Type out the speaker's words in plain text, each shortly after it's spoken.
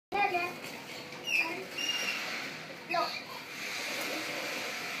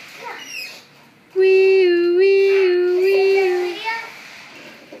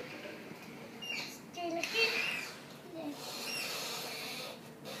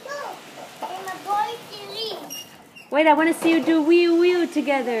Wait, I want to see you do wee wee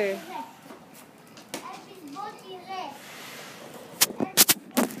together.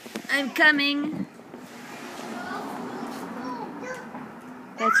 I'm coming.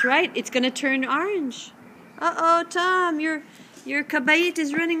 That's right. It's gonna turn orange. Uh-oh, Tom, your kabayit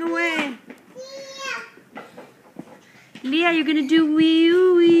is running away. Leah, you're gonna do wee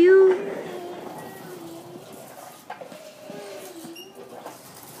oo wee oo.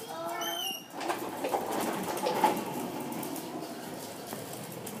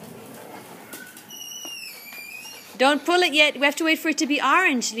 Don't pull it yet. We have to wait for it to be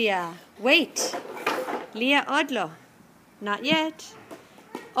orange, Leah. Wait. Leah, odlo. Not yet.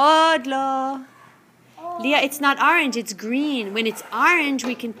 Odlo. Leah, it's not orange, it's green. When it's orange,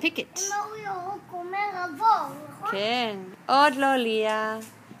 we can pick it. Ken. Odlo, Leah.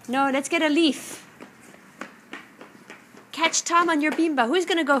 No, let's get a leaf. Catch Tom on your bimba. Who's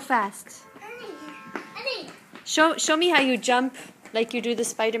going to go fast? Show me how you jump like you do the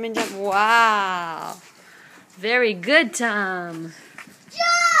Spider-Man jump. Wow. Very good, Tom.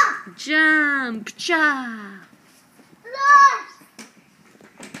 Jump! Jump! Cha!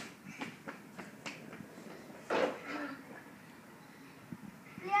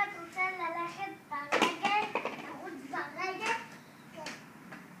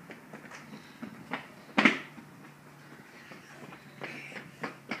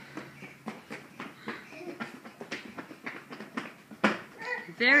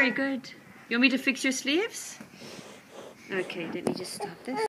 Very good. You want me to fix your sleeves? Okay, let me just stop this.